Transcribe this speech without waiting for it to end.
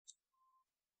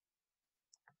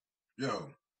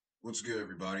Yo, what's good,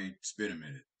 everybody? It's been a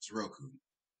minute. It's Roku.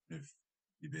 If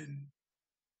you've been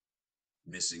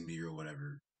missing me or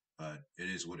whatever, but it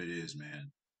is what it is,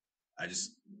 man. I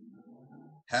just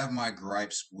have my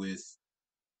gripes with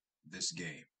this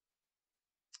game.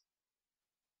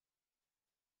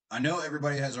 I know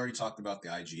everybody has already talked about the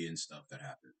IGN stuff that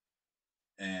happened,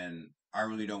 and I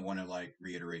really don't want to like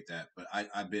reiterate that, but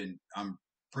I'm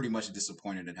pretty much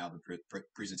disappointed in how the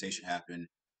presentation happened,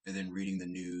 and then reading the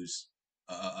news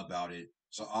about it.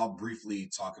 So I'll briefly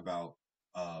talk about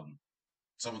um,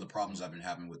 some of the problems I've been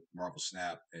having with Marvel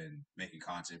Snap and making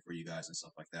content for you guys and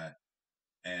stuff like that.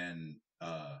 And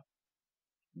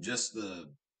just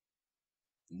the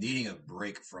needing a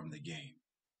break from the game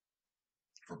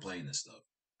for playing this stuff.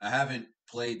 I haven't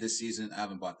played this season. I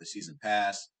haven't bought the season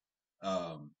pass.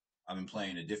 I've been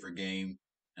playing a different game,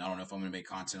 and I don't know if I'm going to make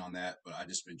content on that, but I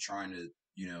just been trying to,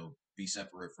 be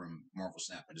separate from Marvel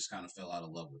Snap. I just kind of fell out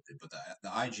of love with it. But the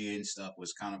IGN stuff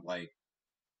was kind of like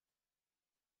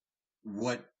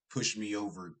what pushed me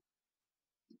over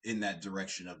in that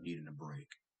direction of needing a break.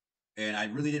 And I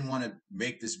really didn't want to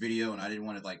make this video, and I didn't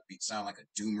want to sound like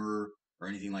a doomer or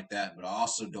anything like that. But I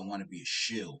also don't want to be a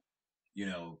shill, you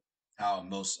know, how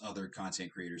most other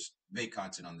content creators make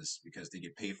content on this because they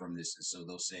get paid from this, and so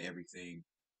they'll say everything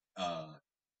uh,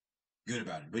 good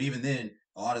about it. But even then,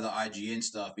 a lot of the IGN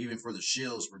stuff, even for the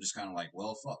shills, were just kind of like,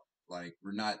 well, fuck, like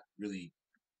we're not really.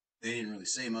 They didn't really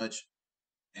say much,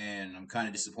 and I'm kind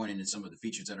of disappointed in some of the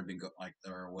features that have been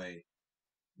that are away.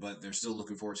 But they're still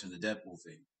looking forward to the Deadpool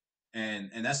thing.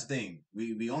 And that's the thing.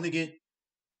 We only get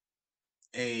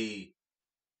a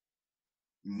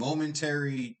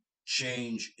momentary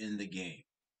change in the game.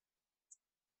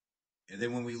 And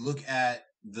then when we look at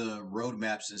the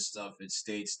roadmaps and stuff, it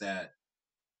states that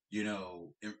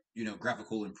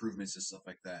graphical improvements and stuff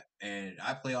like that. And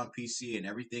I play on PC, and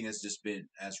everything has just been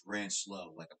as ran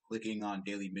slow. Like I'm clicking on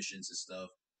daily missions and stuff,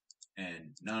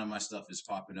 and none of my stuff is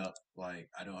popping up. Like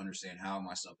I don't understand how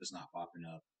my stuff is not popping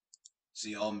up.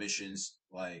 See all missions,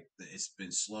 like it's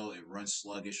been slow. It runs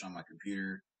sluggish on my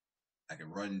computer. I can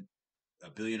run a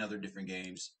billion other different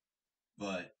games,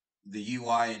 but the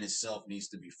UI in itself needs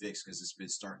to be fixed because it's been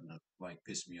starting to like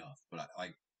piss me off. But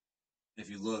like if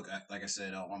you look, like I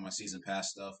said, on my season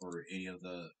pass stuff or any of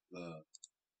the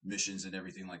missions and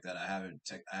everything like that, I haven't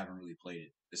really played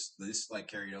it. This like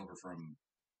carried over from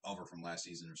last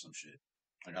season or some shit.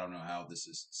 Like I don't know how this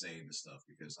is saying this stuff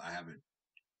because I haven't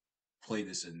played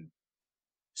this in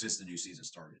since the new season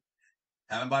started.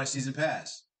 Haven't bought a season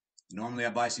pass. Normally I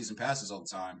buy season passes all the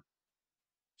time.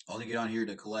 I only get on here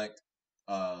to collect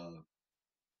uh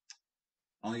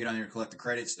the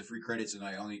credits, the free credits, and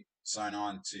I only sign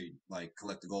on to like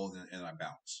collect the gold and I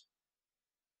bounce.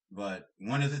 But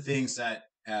one of the things that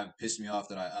have pissed me off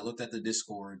that I looked at the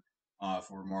Discord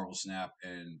for Marvel Snap,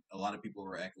 and a lot of people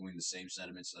were echoing the same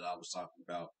sentiments that I was talking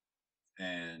about.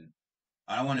 And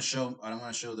I don't want to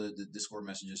show the Discord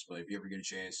messages, but if you ever get a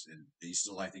chance and you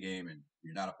still like the game and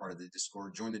you're not a part of the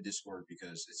Discord, join the Discord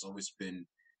because it's always been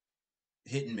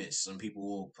hit and miss. Some people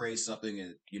will praise something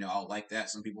and I'll like that.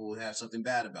 Some people will have something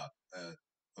bad about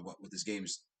what this game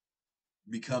is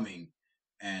becoming,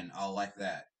 and I'll like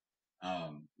that.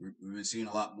 We've been seeing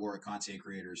a lot more content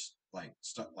creators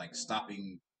stop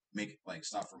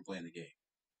from playing the game.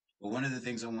 But one of the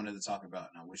things I wanted to talk about,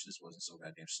 and I wish this wasn't so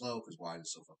goddamn slow, because why is it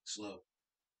so fucking slow?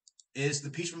 Is the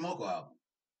Peach Momoko album.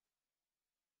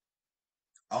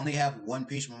 I only have one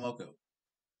Peach Momoko,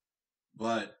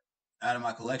 but out of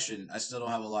my collection, I still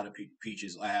don't have a lot of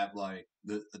peaches. I have like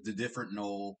the different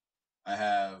Knoll. I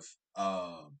have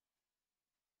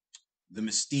the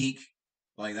Mystique.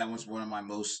 Like that was one of my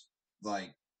most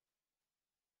like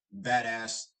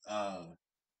badass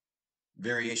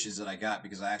variations that I got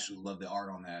because I actually love the art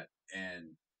on that,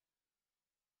 and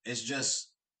it's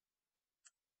just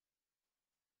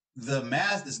the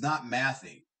math is not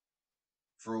mathing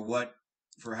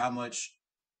for how much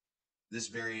this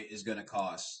variant is going to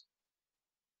cost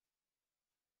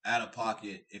out of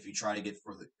pocket if you try to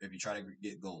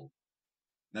get gold.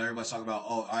 Now everybody's talking about,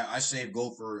 oh, I saved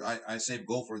gold I saved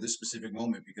gold for this specific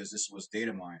moment because this was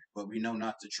data mined, but we know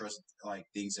not to trust like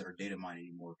things that are data mined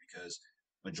anymore because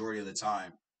majority of the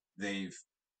time they've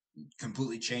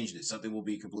completely changed it. Something will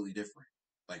be completely different.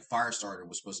 Like Firestarter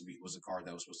was a card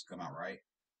that was supposed to come out, right?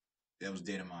 That was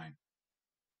data mined.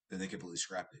 Then they completely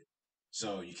scrapped it.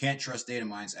 So you can't trust data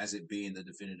mines as it being the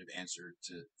definitive answer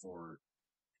for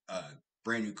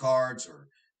brand new cards or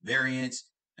variants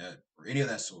or any of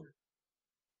that sort.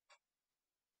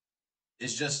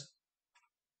 It's just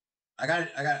I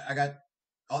got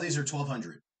all these are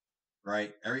 1200,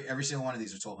 right? Every single one of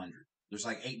these are 1200. There's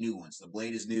like 8 new ones. The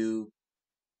blade is new.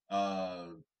 Uh,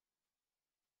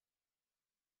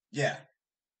 yeah,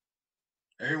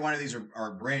 every one of these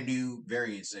are brand new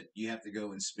variants that you have to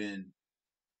go and spin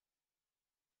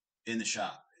in the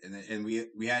shop. And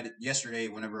we had it yesterday.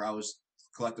 Whenever I was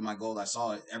collecting my gold, I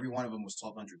saw it. Every one of them was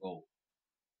 1,200 gold.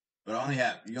 But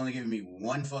you only giving me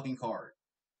one fucking card,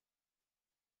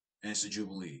 and it's a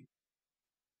Jubilee.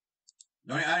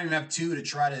 I don't even have two to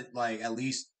try to like at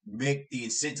least make the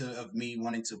incentive of me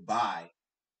wanting to buy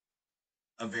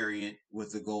a variant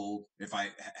with the gold if I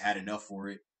had enough for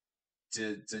it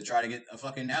to try to get a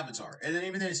fucking avatar. And then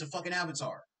even then, it's a fucking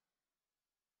avatar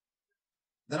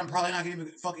that I'm probably not gonna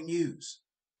even fucking use.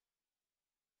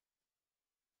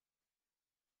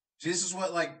 See, this is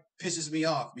what like pisses me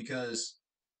off because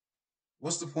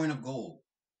what's the point of gold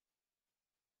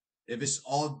if it's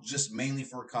all just mainly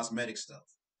for cosmetic stuff?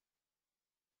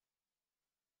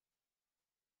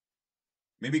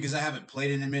 Maybe because I haven't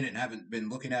played in a minute and haven't been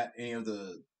looking at any of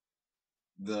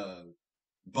the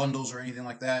bundles or anything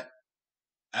like that.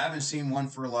 I haven't seen one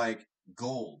for like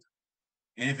gold.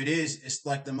 And if it is, it's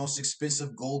like the most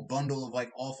expensive gold bundle of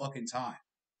like all fucking time.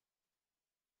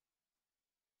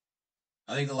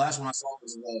 I think the last one I saw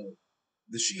was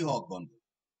the She-Hulk bundle,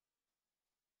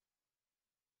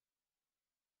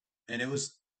 and it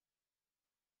was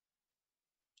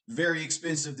very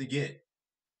expensive to get.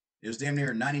 It was damn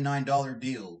near a $99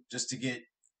 deal just to get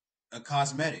a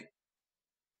cosmetic.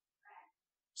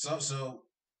 So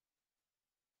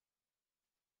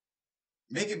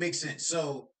make it make sense.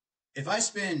 So if I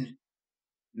spend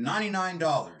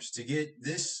 $99 to get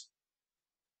this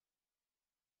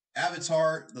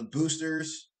avatar, the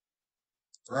boosters,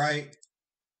 right?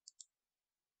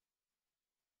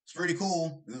 It's pretty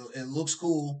cool. It looks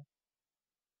cool,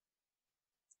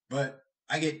 but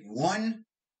I get one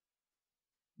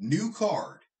new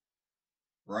card,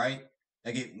 right?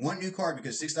 I get one new card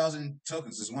because 6,000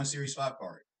 tokens is one Series 5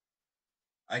 card.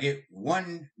 I get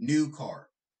one new card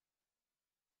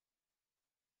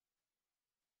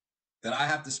that I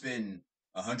have to spend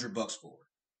 $100 for.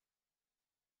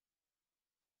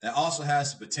 That also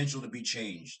has the potential to be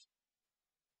changed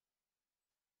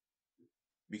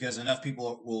because enough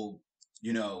people will,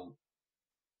 you know,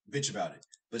 bitch about it.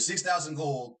 But 6,000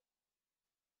 gold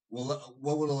will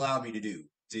what would allow me to do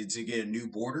to get a new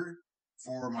border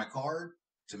for my card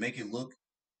to make it look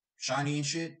shiny and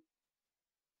shit.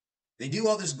 They do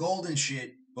all this gold and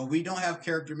shit, but we don't have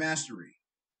character mastery.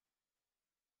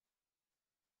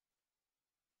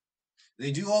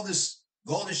 They do all this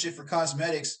gold and shit for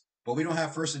cosmetics, but we don't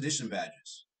have first edition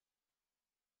badges.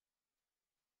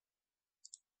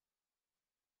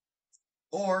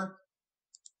 Or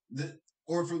the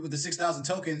or for with the 6,000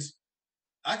 tokens,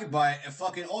 I could buy a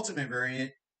fucking ultimate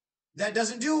variant that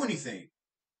doesn't do anything.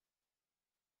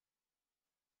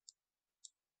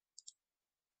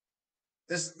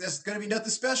 That's gonna be nothing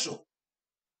special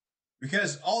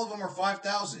because all of them are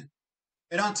 5,000,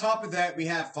 and on top of that, we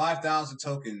have 5,000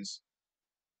 tokens,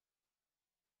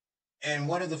 and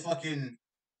one of the fucking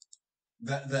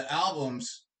the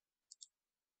albums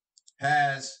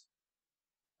has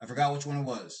I forgot which one it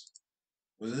was.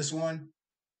 Was it this one?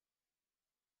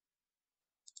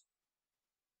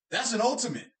 That's an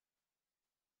ultimate.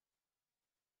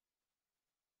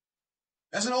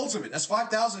 That's an ultimate. That's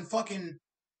 5,000 fucking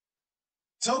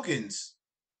tokens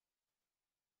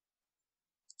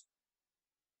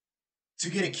to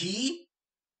get a key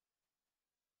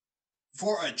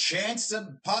for a chance to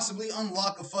possibly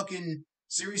unlock a fucking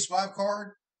Series 5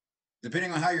 card,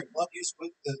 depending on how your luck is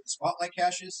with the spotlight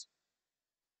caches,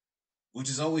 which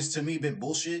has always to me been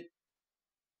bullshit.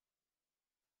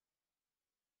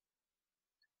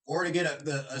 Or to get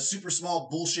a super small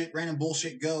bullshit, random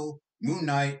bullshit go Moon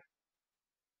Knight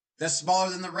that's smaller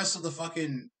than the rest of the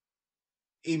fucking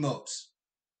emotes.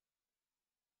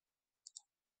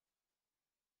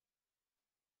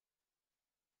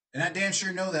 And I damn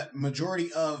sure know that majority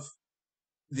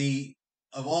the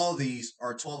of all of these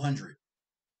are 1,200.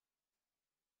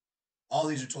 All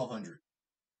these are 1,200,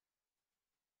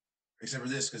 except for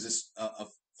this because it's a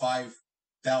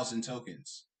 5,000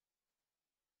 tokens.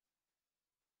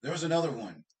 There was another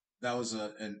one that was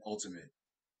an ultimate.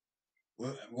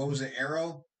 What was it?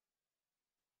 Arrow?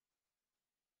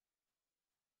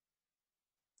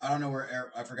 I don't know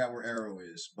where I forgot where Arrow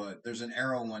is, but there's an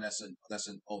Arrow one that's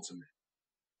an ultimate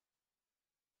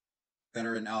that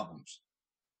are in albums.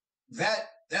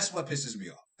 That's what pisses me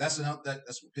off. That's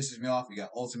what pisses me off. You got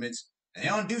ultimates, and they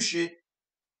don't do shit.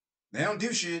 They don't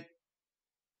do shit.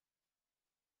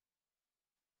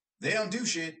 They don't do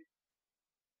shit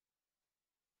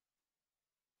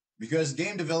because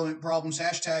game development problems.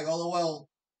 Hashtag LOL.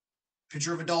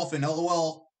 Picture of a dolphin.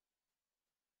 LOL.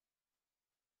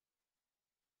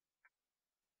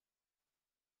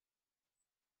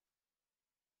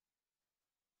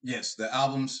 Yes, the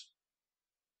albums.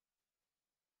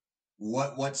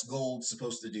 What's gold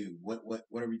supposed to do? What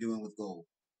are we doing with gold?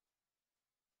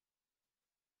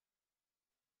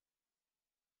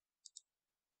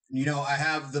 I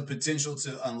have the potential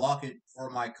to unlock it for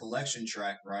my collection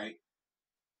track, right?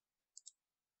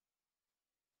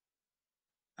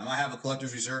 I might have a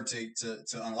collector's reserve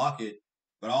to unlock it,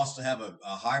 but I also have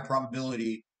a high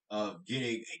probability of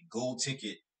getting a gold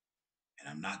ticket, and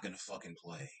I'm not gonna fucking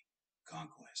play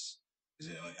Conquest. 'Cause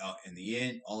in the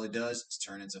end, all it does is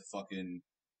turn into fucking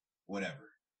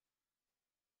whatever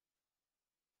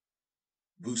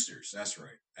boosters. That's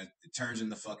right. It turns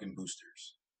into fucking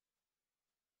boosters.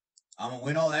 I'm gonna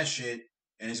win all that shit,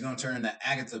 and it's gonna turn into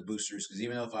Agatha boosters. Because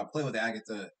even though if I play with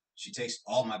Agatha, she takes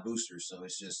all my boosters, so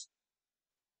it's just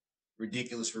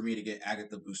ridiculous for me to get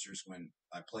Agatha boosters when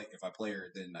I play. If I play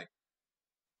her, then like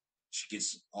she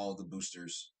gets all the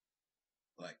boosters.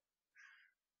 Like,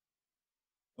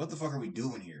 what the fuck are we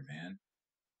doing here, man?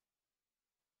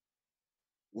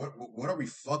 What are we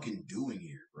fucking doing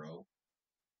here, bro?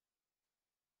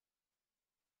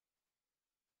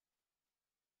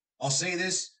 I'll say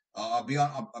this. I'll be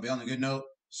on the good note.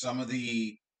 Some of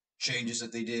the changes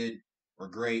that they did were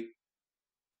great.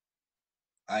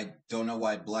 I don't know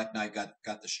why Black Knight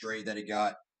got the stray that he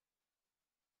got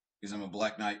because I'm a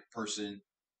Black Knight person,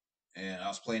 and I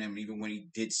was playing him even when he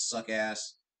did suck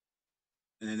ass,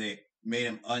 and then they made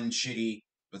him unshitty.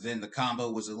 But then the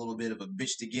combo was a little bit of a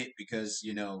bitch to get because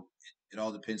it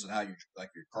all depends on how you like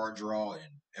your card draw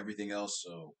and everything else.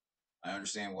 So I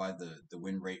understand why the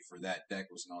win rate for that deck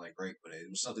wasn't all that great, but it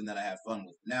was something that I had fun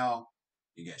with. Now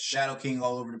you got Shadow King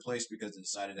all over the place because they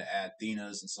decided to add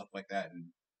Thenas and stuff like that,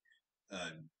 and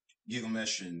uh,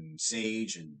 Gilgamesh and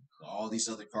Sage and all these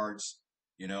other cards,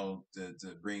 to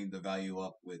bring the value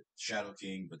up with Shadow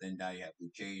King. But then now you have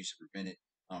Blue Cage to prevent it.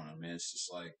 I don't know, man. It's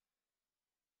just like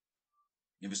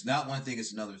if it's not one thing,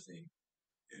 it's another thing.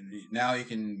 And now you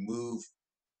can move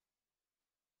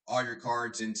all your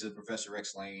cards into Professor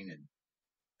X lane, and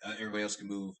everybody else can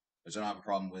move, which I don't have a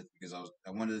problem with because I was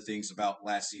one of the things about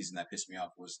last season that pissed me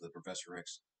off was the Professor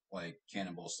X like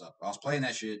cannonball stuff. I was playing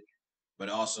that shit, but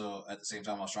also at the same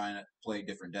time I was trying to play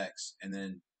different decks, and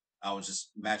then I was just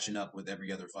matching up with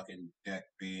every other fucking deck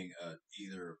being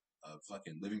either a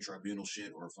fucking Living Tribunal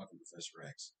shit or a fucking Professor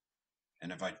X.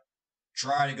 And if I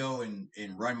try to go and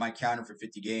run my counter for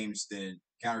 50 games, then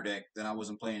counter deck, then I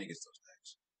wasn't playing against those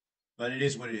decks. But it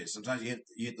is what it is. Sometimes you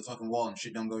hit the fucking wall and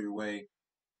shit don't go your way.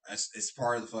 It's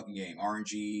part of the fucking game.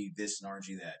 RNG this and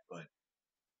RNG that. But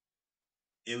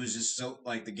it was just so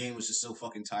like the game was just so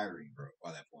fucking tiring, bro.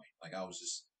 By that point, like I was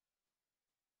just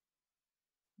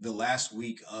the last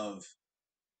week of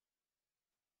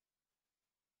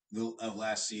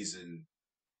last season.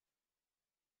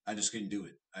 I just couldn't do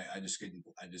it. I just couldn't.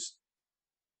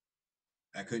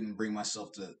 I couldn't bring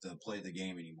myself to play the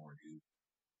game anymore, dude.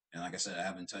 And like I said, I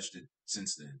haven't touched it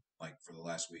since then. Like for the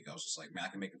last week, I was just like, man, I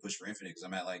can make a push for infinite because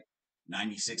I'm at like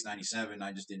 96, 97.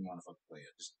 I just didn't want to fucking play it.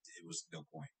 It was no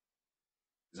point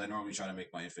because I normally try to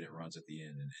make my infinite runs at the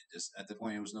end, and it just at the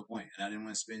point it was no point, and I didn't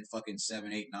want to spend fucking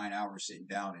 7, 8, 9 hours sitting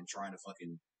down and trying to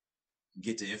fucking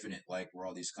get to infinite like where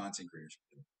all these content creators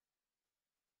do.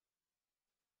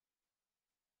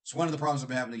 It's one of the problems I've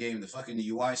been having in the game. The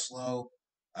UI slow.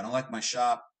 I don't like my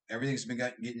shop. Everything's been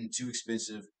getting too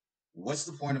expensive. What's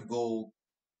the point of gold?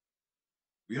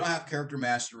 We don't have character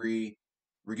mastery.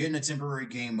 We're getting a temporary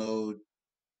game mode.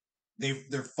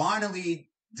 They're finally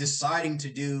deciding to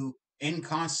do in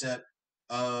concept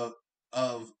of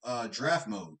draft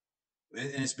mode,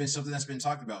 and it's been something that's been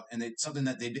talked about, and it's something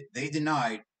that they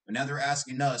denied, but now they're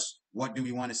asking us what do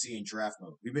we want to see in draft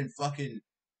mode. We've been fucking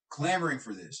clamoring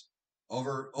for this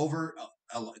over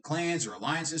clans or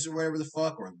alliances or whatever the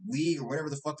fuck or league or whatever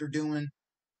the fuck they're doing.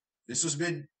 This has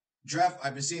been draft.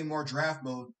 I've been seeing more draft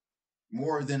mode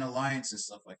more than alliance and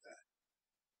stuff like that.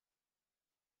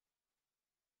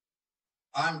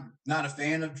 I'm not a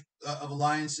fan of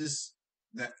alliances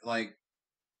that like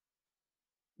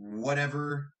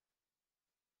whatever.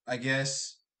 I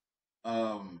guess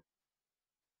I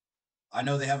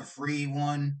know they have a free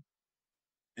one,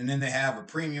 and then they have a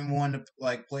premium one to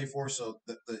like play for. So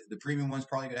the premium one's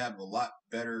probably gonna have a lot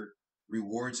better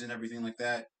rewards and everything like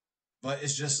that. But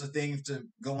it's just a thing to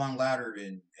go on ladder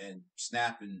and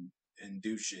snap and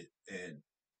do shit, and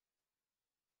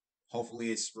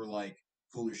hopefully it's for like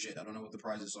cooler shit. I don't know what the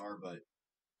prizes are, but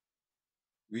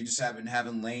we just have been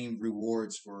having lame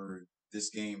rewards for this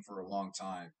game for a long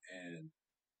time, and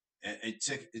it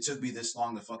took me this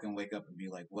long to fucking wake up and be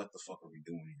like, what the fuck are we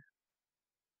doing here?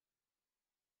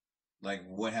 Like,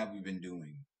 what have we been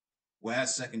doing? What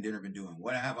has Second Dinner been doing?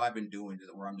 What have I been doing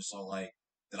where I'm just all like,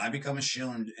 Did I become a shill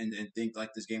and think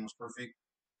like this game was perfect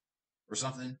or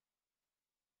something?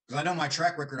 Because I know my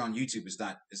track record on YouTube is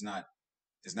not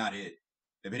it.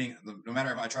 Depending, no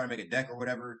matter if I try to make a deck or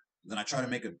whatever, then I try to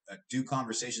make do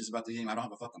conversations about the game. I don't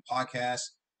have a fucking podcast.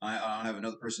 I don't have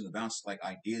another person to bounce like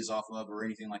ideas off of or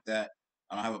anything like that.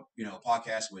 I don't have a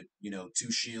podcast with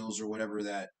two shields or whatever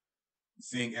that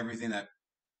think everything that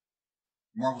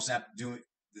Marvel Snap doing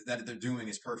that they're doing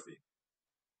is perfect.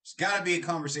 It's got to be a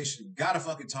conversation. Got to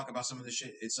fucking talk about some of the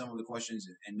shit and some of the questions,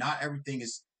 and not everything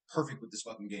is perfect with this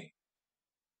fucking game.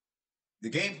 The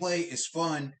gameplay is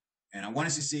fun, and I want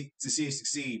to see it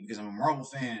succeed because I'm a Marvel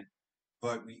fan.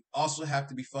 But we also have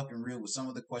to be fucking real with some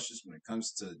of the questions when it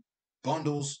comes to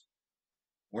bundles.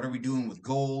 What are we doing with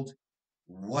gold?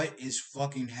 What is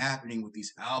fucking happening with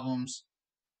these albums?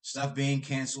 Stuff being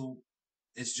canceled.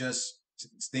 It's just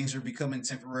things are becoming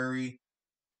temporary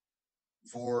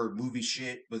for movie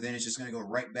shit, but then it's just gonna go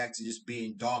right back to just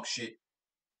being dog shit,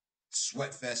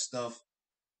 sweatfest stuff.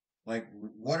 Like,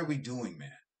 what are we doing,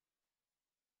 man?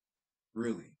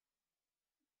 Really?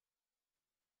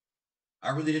 I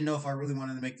really didn't know if I really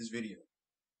wanted to make this video.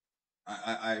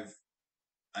 I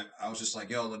was just like,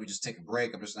 yo, let me just take a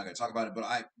break. I'm just not gonna talk about it. But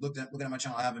I looking at my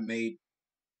channel. I haven't made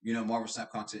Marvel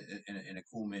Snap content in a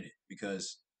cool minute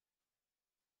because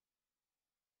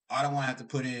I don't want to have to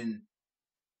put in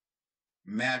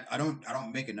mad. I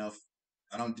don't make enough.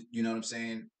 I don't, you know what I'm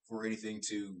saying, for anything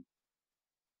to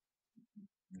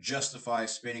justify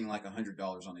spending like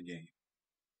 $100 on a game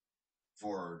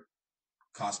for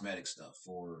cosmetic stuff,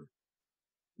 for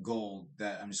gold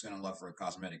that I'm just gonna love for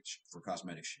cosmetic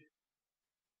shit,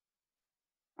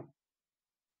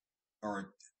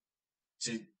 or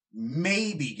to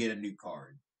maybe get a new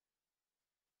card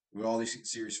with all these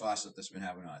Series 5 stuff that's been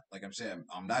happening. Like I'm saying,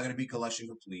 I'm not gonna be collection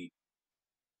complete.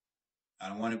 I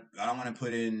don't want to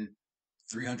put in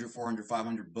 300, 400,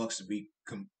 500 bucks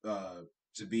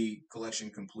to be collection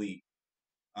complete.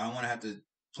 I don't want to have to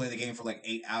play the game for like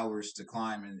 8 hours to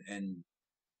climb and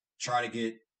try to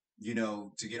get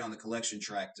to get on the collection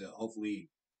track to hopefully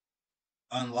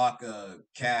unlock a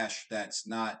cash that's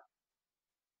not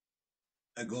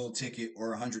a gold ticket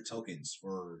or 100 tokens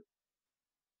for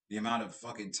the amount of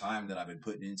fucking time that I've been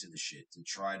putting into the shit to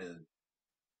try to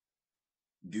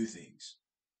do things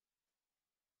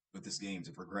with this game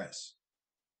to progress.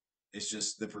 It's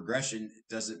just the progression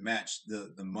doesn't match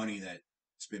the money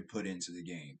that's been put into the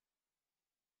game.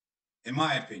 In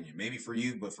my opinion, maybe for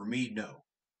you, but for me, no.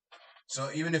 So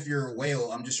even if you're a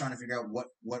whale, I'm just trying to figure out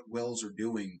what whales are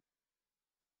doing.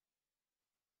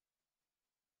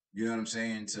 You know what I'm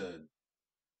saying? To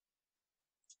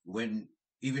when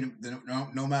even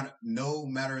no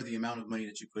matter the amount of money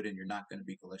that you put in, you're not going to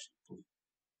be collection complete.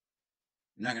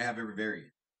 You're not going to have every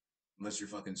variant unless you're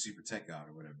fucking super tech god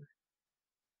or whatever.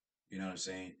 You know what I'm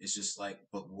saying? It's just like,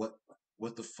 but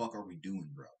what the fuck are we doing,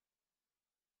 bro?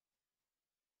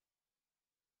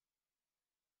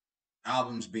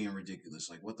 Albums being ridiculous.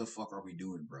 Like, what the fuck are we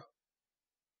doing, bro?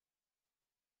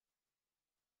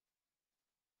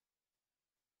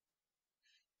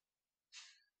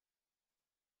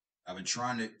 I've been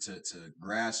trying to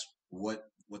grasp what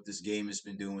this game has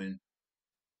been doing,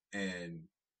 and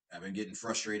I've been getting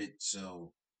frustrated.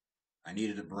 So I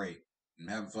needed a break. I'm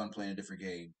having fun playing a different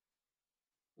game,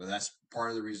 but that's part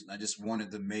of the reason. I just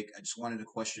wanted to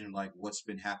question like what's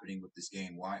been happening with this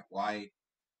game.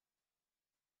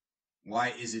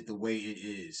 Why is it the way it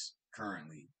is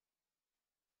currently?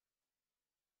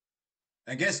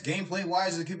 I guess gameplay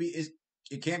wise, it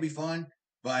can be fun,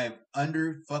 but I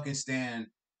under fucking stand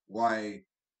why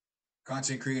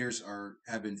content creators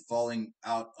have been falling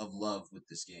out of love with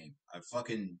this game. I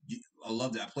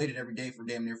loved it. I played it every day for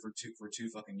damn near for two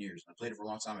fucking years. I played it for a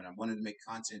long time, and I wanted to make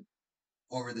content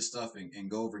over this stuff and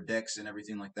go over decks and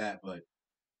everything like that. But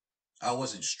I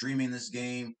wasn't streaming this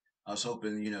game. I was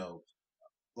hoping,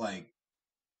 like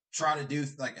try to do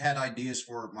like had ideas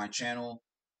for my channel,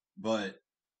 but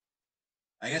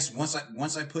I guess once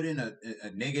I put in a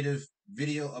negative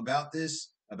video about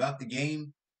the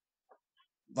game,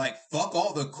 like fuck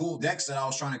all the cool decks that I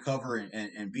was trying to cover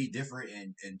and be different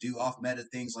and do off meta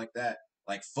things like that.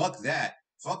 Like fuck that.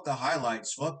 Fuck the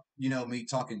highlights. Fuck, me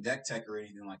talking deck tech or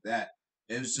anything like that.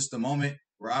 It was just a moment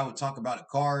where I would talk about a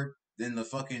card, then the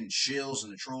fucking shills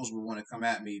and the trolls would want to come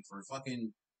at me for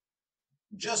fucking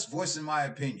just voicing my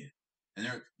opinion. And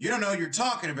they're, you don't know what you're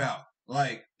talking about.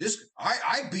 Like this,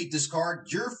 I beat this card.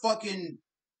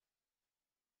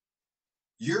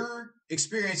 Your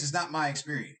experience is not my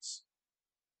experience.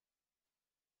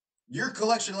 Your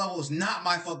collection level is not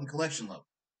my fucking collection level.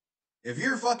 If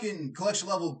you're fucking collection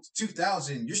level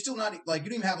 2000, you're still not, like, you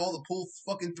don't even have all the pull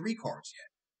fucking 3 cards yet.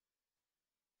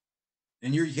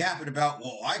 And you're yapping about,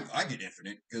 well, I get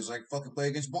infinite because I fucking play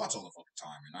against bots all the fucking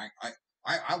time, and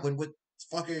I win with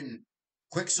fucking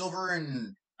Quicksilver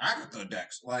and Agatha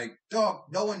decks. Like, dog,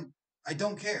 no one, I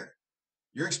don't care.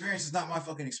 Your experience is not my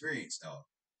fucking experience, dog.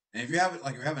 And if you have it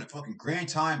like you're having a fucking grand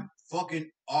time, fucking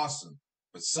awesome.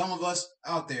 But some of us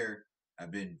out there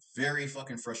have been very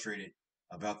fucking frustrated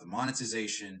about the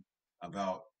monetization,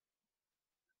 about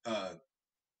uh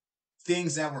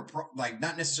things that were like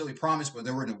not necessarily promised, but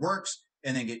they were in the works,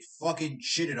 and then get fucking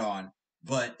shitted on.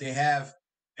 But they have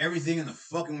everything in the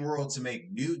fucking world to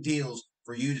make new deals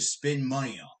for you to spend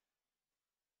money on.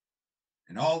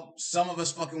 And some of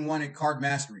us fucking wanted card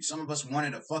mastery. Some of us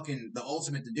wanted the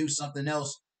ultimate to do something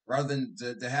else rather than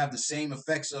to have the same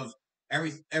effects of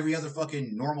every other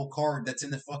fucking normal card that's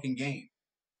in the fucking game.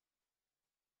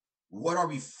 What are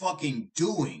we fucking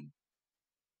doing?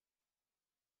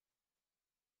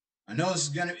 I know this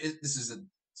is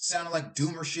sounding like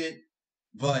doomer shit,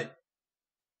 but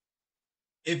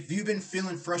if you've been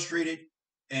feeling frustrated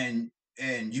and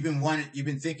you've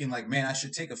been thinking like, man, I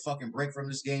should take a fucking break from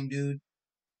this game, dude.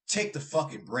 Take the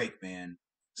fucking break, man.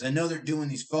 Because I know they're doing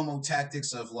these FOMO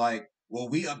tactics of like, well,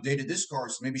 we updated this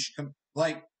card, so maybe you should come.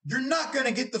 Like, you're not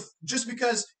gonna get just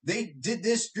because they did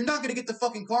this, you're not gonna get the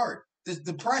fucking card.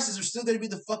 The prices are still gonna be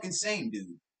the fucking same,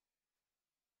 dude.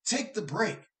 Take the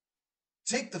break.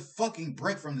 Take the fucking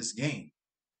break from this game.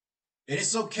 And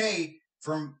it's okay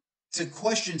to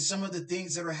question some of the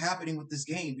things that are happening with this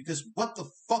game because what the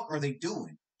fuck are they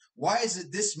doing? Why is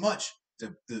it this much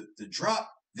to drop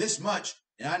this much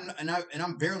and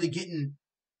I'm barely getting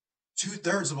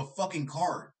 2/3 of a fucking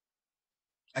card?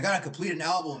 I gotta complete an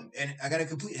album and I gotta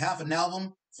complete half an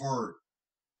album for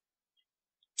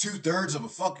 2/3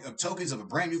 of tokens of a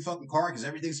brand new fucking card because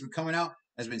everything's been coming out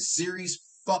has been series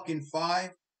fucking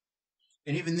 5.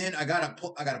 And even then, I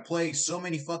gotta play so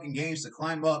many fucking games to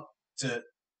climb up to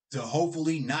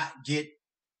hopefully not get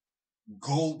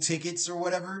gold tickets or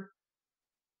whatever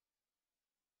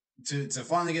to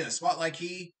finally get a spotlight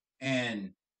key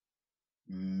and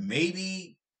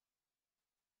maybe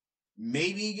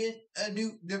get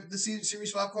the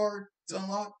series 5 card to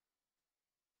unlock.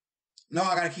 No,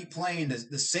 I gotta keep playing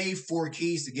the save 4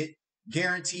 keys to get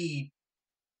guaranteed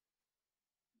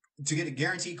a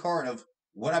guaranteed card of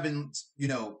what I've been,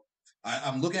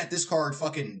 I'm looking at this card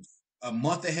fucking a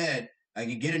month ahead. I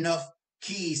can get enough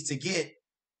keys to get,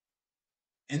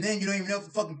 and then you don't even know if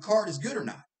the fucking card is good or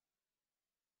not.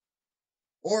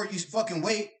 Or you fucking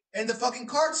wait and the fucking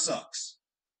card sucks.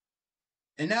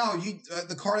 And now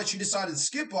the card that you decided to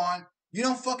skip on, you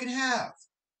don't fucking have.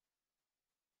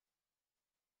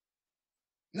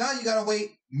 Now you gotta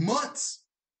wait months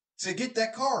to get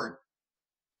that card.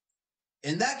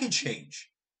 And that can change.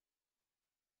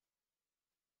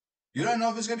 You don't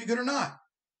know if it's gonna be good or not.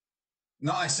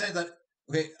 No, I said that,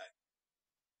 okay,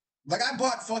 like I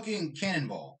bought fucking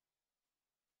Cannonball.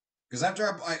 Because after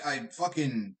I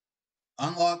fucking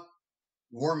unlocked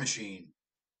War Machine,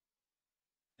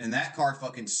 and that card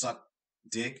fucking sucked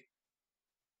dick.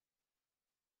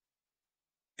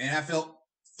 And I felt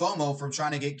FOMO from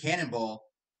trying to get Cannonball,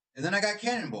 and then I got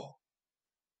Cannonball.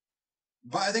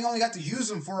 But I think I only got to use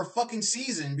them for a fucking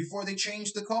season before they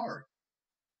changed the card.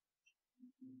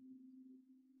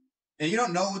 And you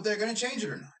don't know if they're going to change it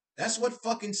or not. That's what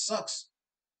fucking sucks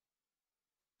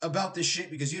about this shit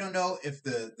because you don't know if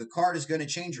the card is going to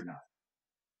change or not.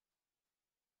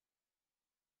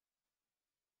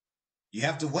 You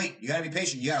have to wait. You got to be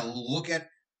patient. You got to look at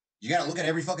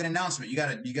every fucking announcement. You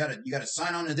got to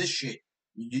sign on to this shit.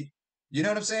 You know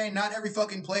what I'm saying? Not every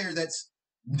fucking player that's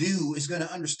new is going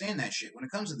to understand that shit when it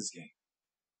comes to this game.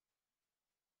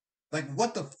 Like,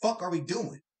 what the fuck are we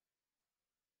doing?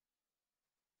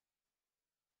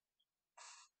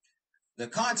 The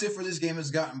content for this game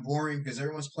has gotten boring because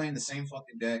everyone's playing the same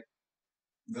fucking deck.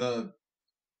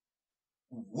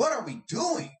 What are we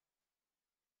doing?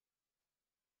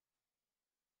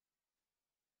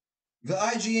 The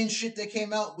IGN shit that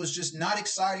came out was just not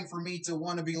exciting for me to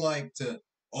want to be like,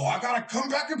 I gotta come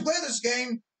back and play this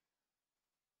game.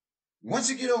 Once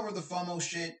you get over the FOMO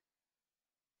shit,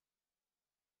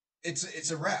 it's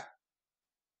a wrap.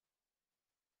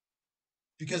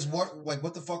 Because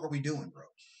what the fuck are we doing, bro?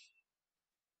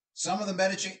 Some of the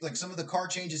meta change, like some of the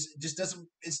card changes,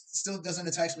 it still doesn't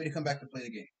entice me to come back to play the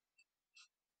game.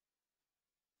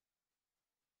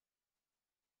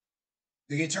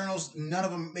 The Eternals, none of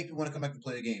them make me want to come back to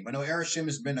play the game. I know Erishim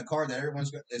has been a card that everyone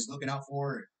is looking out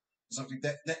for, something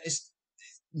that is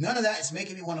none of that is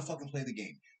making me want to fucking play the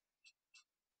game.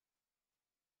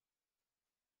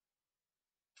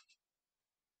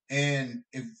 And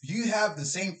if you have the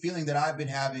same feeling that I've been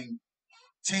having,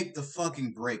 take the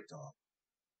fucking break, dog.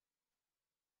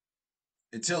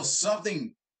 until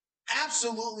something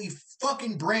absolutely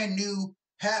fucking brand new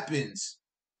happens.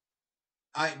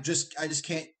 I just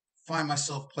can't find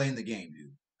myself playing the game,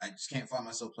 dude. I just can't find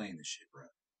myself playing this shit, bro.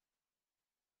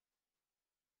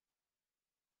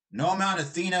 No amount of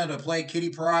Athena to play Kitty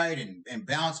Pride and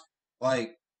bounce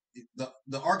like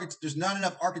there's not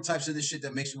enough archetypes of this shit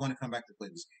that makes me want to come back to play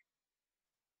this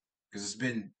game because it's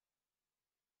been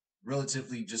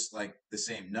relatively just like the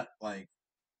same nut like.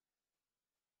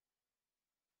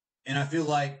 And I feel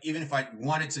like even if I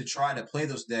wanted to try to play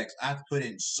those decks, I have to put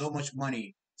in so much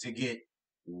money to get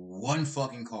one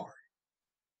fucking card.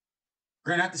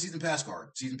 Granted, not the season pass card.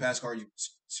 Season pass card, you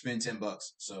spend $10.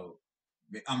 So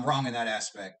I'm wrong in that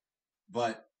aspect,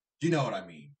 but you know what I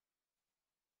mean.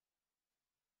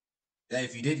 That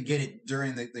if you didn't get it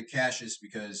during the caches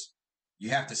because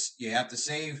you have to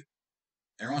save.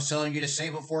 Everyone's telling you to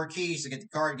save up 4 keys to get the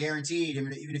card guaranteed,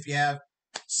 even if you have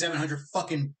 700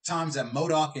 fucking times that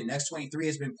Modoc and X23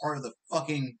 has been part of the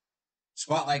fucking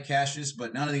spotlight caches,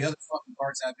 but none of the other fucking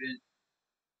cards have been.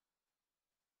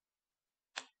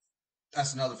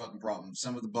 That's another fucking problem.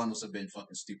 Some of the bundles have been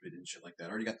fucking stupid and shit like that. I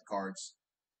already got the cards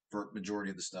for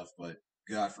majority of the stuff, but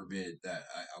God forbid that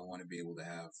I want to be able to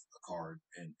have a card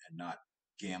and not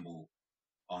gamble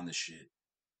on the shit,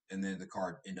 and then the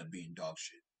card end up being dog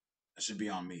shit. That should be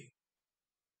on me.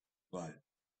 But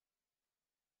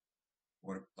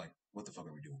what the fuck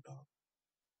are we doing, dog?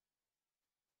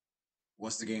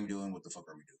 What's the game doing? What the fuck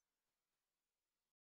are we doing?